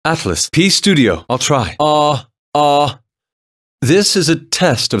Atlas, P Studio, I'll try. This is a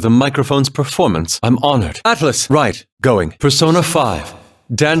test of the microphone's performance. I'm honored. Atlas, right, going. Persona 5,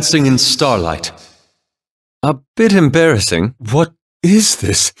 dancing in Starlight. A bit embarrassing. What is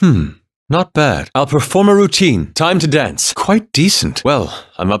this? Not bad. I'll perform a routine. Time to dance. Quite decent. Well,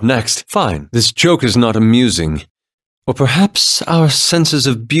 I'm up next. Fine. This joke is not amusing. Or perhaps our senses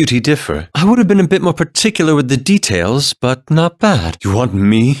of beauty differ. I would have been a bit more particular with the details, but not bad. You want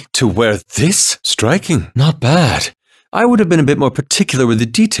me to wear this? Striking. Not bad. I would have been a bit more particular with the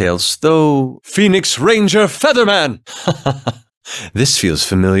details, though... Phoenix Ranger Featherman! This feels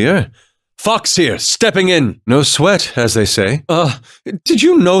familiar. Fox here, stepping in. No sweat, as they say. Did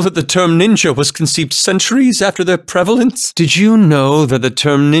you know that the term ninja was conceived centuries after their prevalence? Did you know that the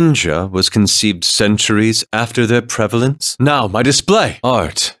term ninja was conceived centuries after their prevalence? Now, my display.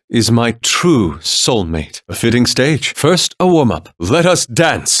 Art is my true soulmate. A fitting stage. First, a warm-up. Let us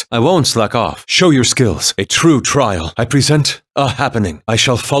dance. I won't slack off. Show your skills. A true trial. I present a happening. I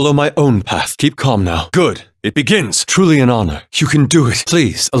shall follow my own path. Keep calm now. Good. It begins. Truly an honor. You can do it.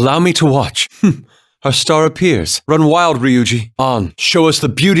 Please, allow me to watch. Our star appears. Run wild, Ryuji. On. Show us the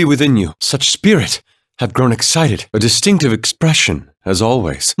beauty within you. Such spirit. Have grown excited. A distinctive expression, as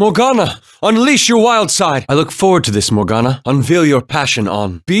always. Morgana! Unleash your wild side! I look forward to this, Morgana. Unveil your passion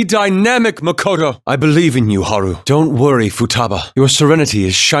on. Be dynamic, Makoto! I believe in you, Haru. Don't worry, Futaba. Your serenity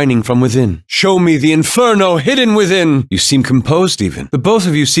is shining from within. Show me the inferno hidden within! You seem composed, even. The both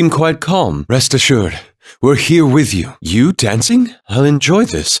of you seem quite calm. Rest assured. We're here with you. You dancing? I'll enjoy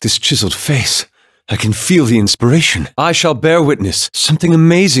this. This chiseled face. I can feel the inspiration. I shall bear witness. Something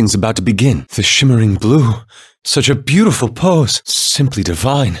amazing's about to begin. The shimmering blue. Such a beautiful pose. Simply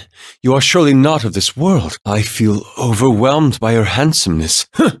divine. You are surely not of this world. I feel overwhelmed by your handsomeness.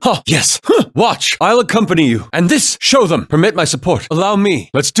 Yes. Watch. I'll accompany you. And this, show them. Permit my support. Allow me.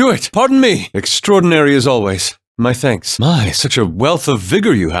 Let's do it. Pardon me. Extraordinary as always. My thanks. My, such a wealth of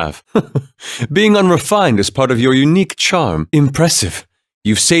vigor you have. Being unrefined is part of your unique charm. Impressive.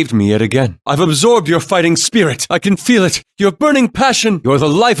 You've saved me yet again. I've absorbed your fighting spirit. I can feel it. Your burning passion. You're the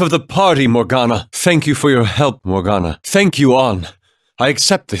life of the party, Morgana. Thank you for your help, Morgana. Thank you, On. I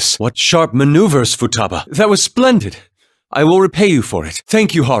accept this. What sharp maneuvers, Futaba. That was splendid. I will repay you for it.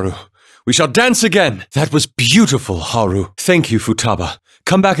 Thank you, Haru. We shall dance again. That was beautiful, Haru. Thank you, Futaba.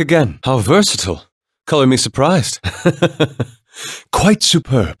 Come back again. How versatile. Color me surprised. Quite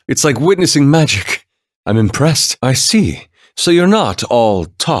superb. It's like witnessing magic. I'm impressed. I see. So you're not all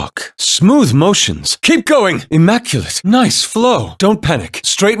talk. Smooth motions. Keep going. Immaculate. Nice flow. Don't panic.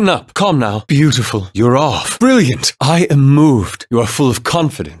 Straighten up. Calm now. Beautiful. You're off. Brilliant. I am moved. You are full of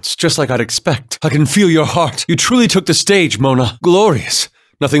confidence, just like I'd expect. I can feel your heart. You truly took the stage, Mona. Glorious.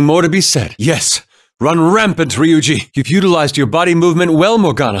 Nothing more to be said. Yes. Run rampant, Ryuji. You've utilized your body movement well,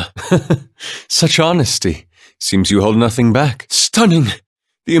 Morgana. Such honesty. Seems you hold nothing back. Stunning.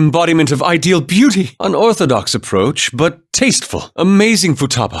 The embodiment of ideal beauty. Unorthodox approach, but tasteful. Amazing,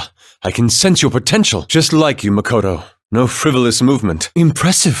 Futaba. I can sense your potential. Just like you, Makoto. No frivolous movement.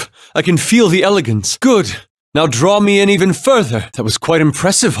 Impressive. I can feel the elegance. Good. Now draw me in even further. That was quite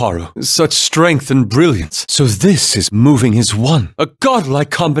impressive, Haru. Such strength and brilliance. So this is moving as one. A godlike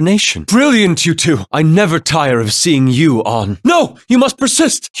combination. Brilliant, you two. I never tire of seeing you on. No! You must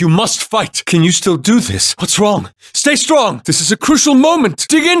persist. You must fight. Can you still do this? What's wrong? Stay strong. This is a crucial moment.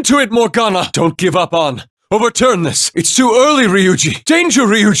 Dig into it, Morgana. Don't give up, On. Overturn this. It's too early, Ryuji. Danger,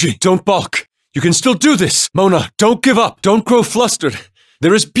 Ryuji. Don't balk. You can still do this. Mona, don't give up. Don't grow flustered.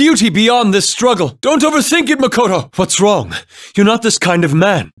 There is beauty beyond this struggle. Don't overthink it, Makoto. What's wrong? You're not this kind of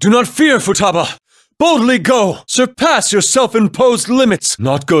man. Do not fear, Futaba. Boldly go. Surpass your self-imposed limits.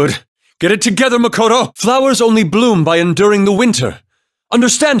 Not good. Get it together, Makoto. Flowers only bloom by enduring the winter.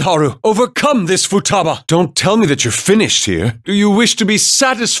 Understand, Haru. Overcome this, Futaba. Don't tell me that you're finished here. Do you wish to be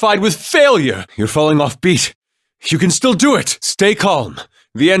satisfied with failure? You're falling off beat. You can still do it. Stay calm.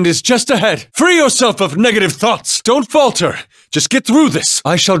 The end is just ahead. Free yourself of negative thoughts. Don't falter. Just get through this.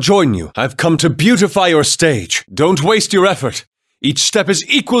 I shall join you. I've come to beautify your stage. Don't waste your effort. Each step is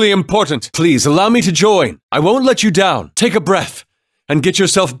equally important. Please allow me to join. I won't let you down. Take a breath and get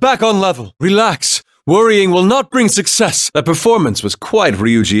yourself back on level. Relax. Worrying will not bring success. That performance was quite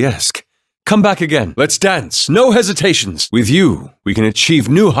Ryuji-esque. Come back again. Let's dance. No hesitations. With you, we can achieve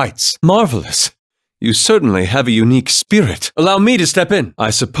new heights. Marvelous. You certainly have a unique spirit. Allow me to step in.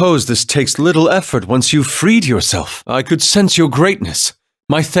 I suppose this takes little effort once you've freed yourself. I could sense your greatness.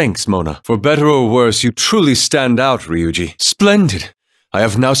 My thanks, Mona. For better or worse, you truly stand out, Ryuji. Splendid. I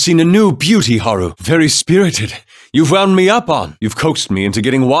have now seen a new beauty, Haru. Very spirited. You've wound me up, On. You've coaxed me into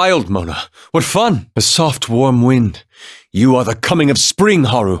getting wild, Mona. What fun. A soft, warm wind. You are the coming of spring,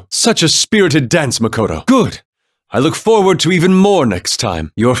 Haru. Such a spirited dance, Makoto. Good. I look forward to even more next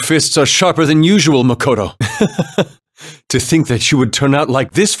time. Your fists are sharper than usual, Makoto. To think that you would turn out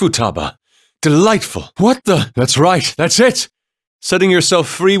like this, Futaba. Delightful. What the? That's right. That's it. Setting yourself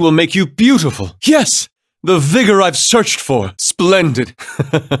free will make you beautiful. Yes! The vigor I've searched for. Splendid.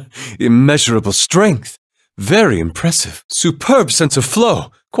 Immeasurable strength. Very impressive. Superb sense of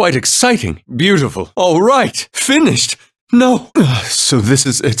flow. Quite exciting. Beautiful. All right. Finished. No. So this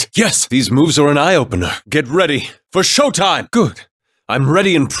is it. Yes, these moves are an eye-opener. Get ready for showtime. Good. I'm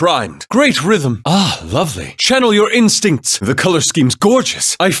ready and primed. Great rhythm. Ah, lovely. Channel your instincts. The color scheme's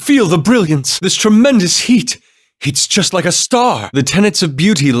gorgeous. I feel the brilliance. This tremendous heat. It's just like a star. The tenets of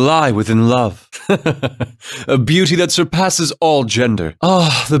beauty lie within love. A beauty that surpasses all gender.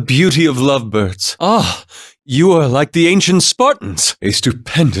 Ah, the beauty of lovebirds. Ah, you are like the ancient Spartans. A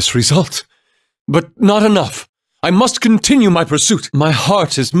stupendous result. But not enough. I must continue my pursuit. My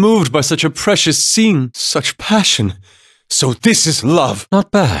heart is moved by such a precious scene, such passion. So this is love.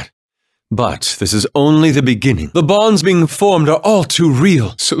 Not bad. But this is only the beginning. The bonds being formed are all too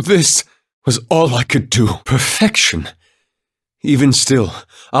real. So this was all I could do. Perfection. Even still,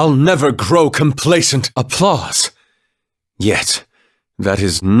 I'll never grow complacent. Applause. Yet, that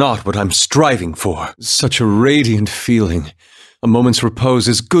is not what I'm striving for. Such a radiant feeling. A moment's repose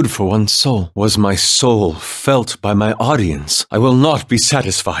is good for one's soul. Was my soul felt by my audience? I will not be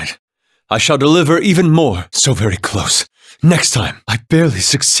satisfied. I shall deliver even more. So very close. Next time. I barely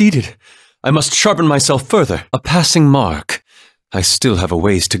succeeded. I must sharpen myself further. A passing mark. I still have a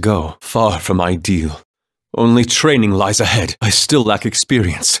ways to go. Far from ideal. Only training lies ahead. I still lack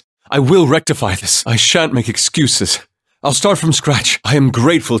experience. I will rectify this. I shan't make excuses. I'll start from scratch. I am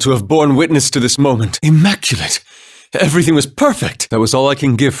grateful to have borne witness to this moment. Immaculate. Everything was perfect. That was all I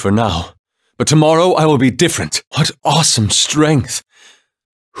can give for now. But tomorrow I will be different. What awesome strength.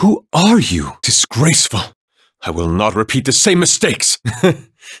 Who are you? Disgraceful. I will not repeat the same mistakes.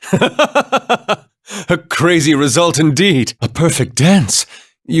 A crazy result indeed. A perfect dance.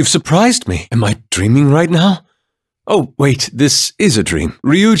 You've surprised me. Am I dreaming right now? Oh, wait, this is a dream.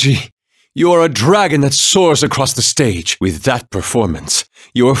 Ryuji, you are a dragon that soars across the stage. With that performance,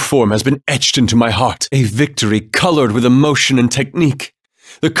 your form has been etched into my heart. A victory colored with emotion and technique.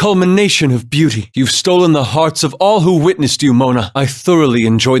 The culmination of beauty. You've stolen the hearts of all who witnessed you, Mona. I thoroughly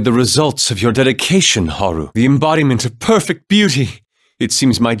enjoyed the results of your dedication, Haru. The embodiment of perfect beauty. It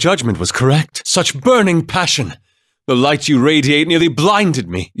seems my judgment was correct. Such burning passion. The light you radiate nearly blinded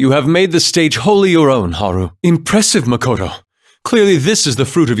me. You have made the stage wholly your own, Haru. Impressive, Makoto. Clearly this is the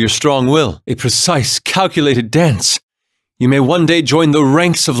fruit of your strong will. A precise, calculated dance. You may one day join the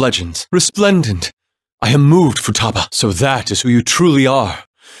ranks of legends. Resplendent. I am moved, Futaba. So that is who you truly are.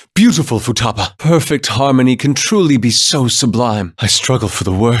 Beautiful, Futaba. Perfect harmony can truly be so sublime. I struggle for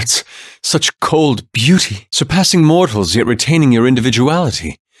the words. Such cold beauty. Surpassing mortals, yet retaining your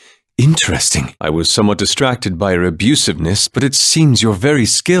individuality. Interesting. I was somewhat distracted by your abusiveness, but it seems you're very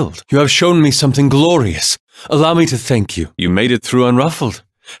skilled. You have shown me something glorious. Allow me to thank you. You made it through unruffled.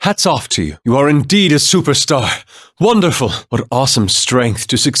 Hats off to you. You are indeed a superstar. Wonderful. What awesome strength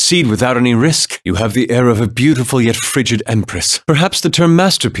to succeed without any risk. You have the air of a beautiful yet frigid empress. Perhaps the term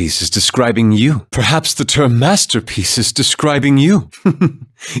masterpiece is describing you. Perhaps the term masterpiece is describing you.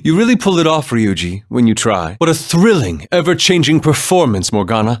 You really pulled it off, Ryuji, when you try. What a thrilling, ever-changing performance,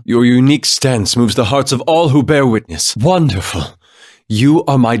 Morgana. Your unique stance moves the hearts of all who bear witness. Wonderful. You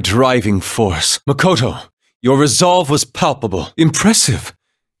are my driving force. Makoto, your resolve was palpable. Impressive.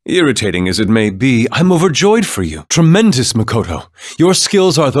 Irritating as it may be, I'm overjoyed for you. Tremendous, Makoto. Your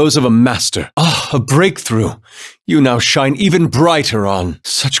skills are those of a master. Ah, a breakthrough. You now shine even brighter on.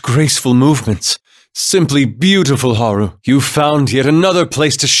 Such graceful movements. Simply beautiful, Haru. You found yet another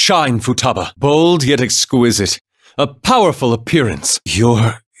place to shine, Futaba. Bold yet exquisite. A powerful appearance.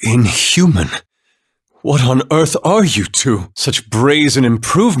 You're inhuman. What on earth are you two? Such brazen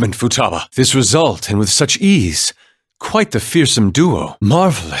improvement, Futaba. This result, and with such ease. Quite the fearsome duo.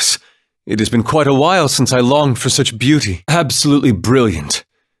 Marvelous. It has been quite a while since I longed for such beauty. Absolutely brilliant.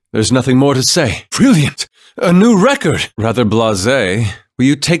 There's nothing more to say. Brilliant! A new record! Rather blasé. Will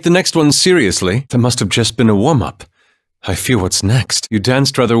you take the next one seriously? That must have just been a warm-up. I fear what's next. You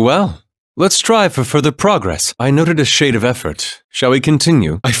danced rather well. Let's strive for further progress. I noted a shade of effort. Shall we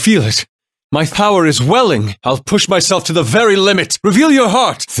continue? I feel it. My power is welling. I'll push myself to the very limit. Reveal your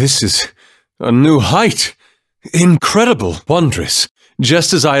heart. This is a new height. Incredible. Wondrous.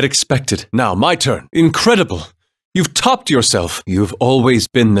 Just as I had expected. Now, my turn. Incredible. You've topped yourself. You've always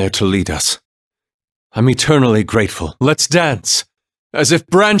been there to lead us. I'm eternally grateful. Let's dance. As if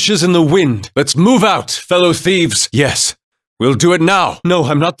branches in the wind. Let's move out, fellow thieves. Yes, We'll do it now. No,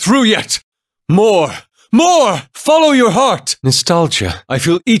 I'm not through yet. More! More! Follow your heart! Nostalgia. I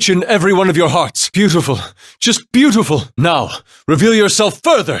feel each and every one of your hearts. Beautiful. Just beautiful. Now, reveal yourself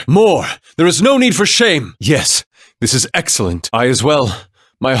further. More. There is no need for shame. Yes, this is excellent. I as well.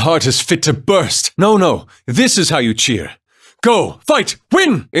 My heart is fit to burst. No. This is how you cheer. Go! Fight!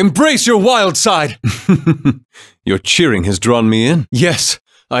 Win! Embrace your wild side! Your cheering has drawn me in. Yes,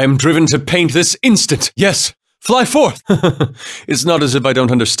 I am driven to paint this instant. Yes, fly forth! It's not as if I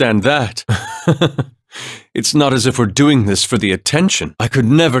don't understand that. It's not as if we're doing this for the attention. I could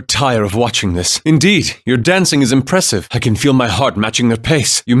never tire of watching this. Indeed, your dancing is impressive. I can feel my heart matching their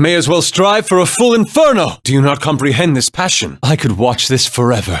pace. You may as well strive for a full inferno. Do you not comprehend this passion? I could watch this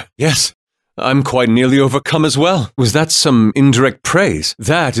forever. Yes, I'm quite nearly overcome as well. Was that some indirect praise?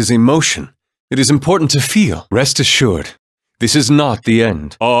 That is emotion. It is important to feel. Rest assured. This is not the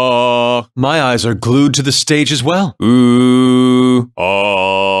end. My eyes are glued to the stage as well. Ooh,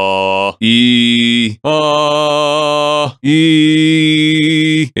 e,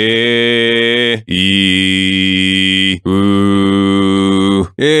 e, e, ooh,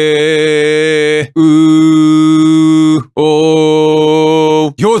 ooh,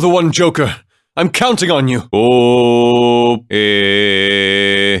 oh. You're the one, Joker. I'm counting on you. All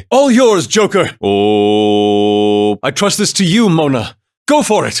yours, Joker. I trust this to you, Mona. Go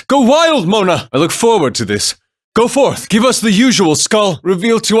for it. Go wild, Mona. I look forward to this. Go forth. Give us the usual, Skull.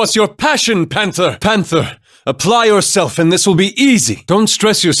 Reveal to us your passion, Panther. Panther, apply yourself and this will be easy. Don't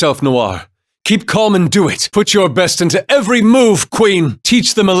stress yourself, Noir. Keep calm and do it. Put your best into every move, Queen.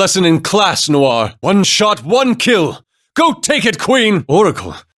 Teach them a lesson in class, Noir. One shot, one kill. Go take it, Queen.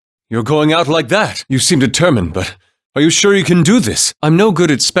 Oracle, you're going out like that. You seem determined, but are you sure you can do this? I'm no good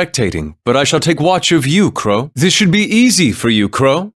at spectating, but I shall take watch of you, Crow. This should be easy for you, Crow.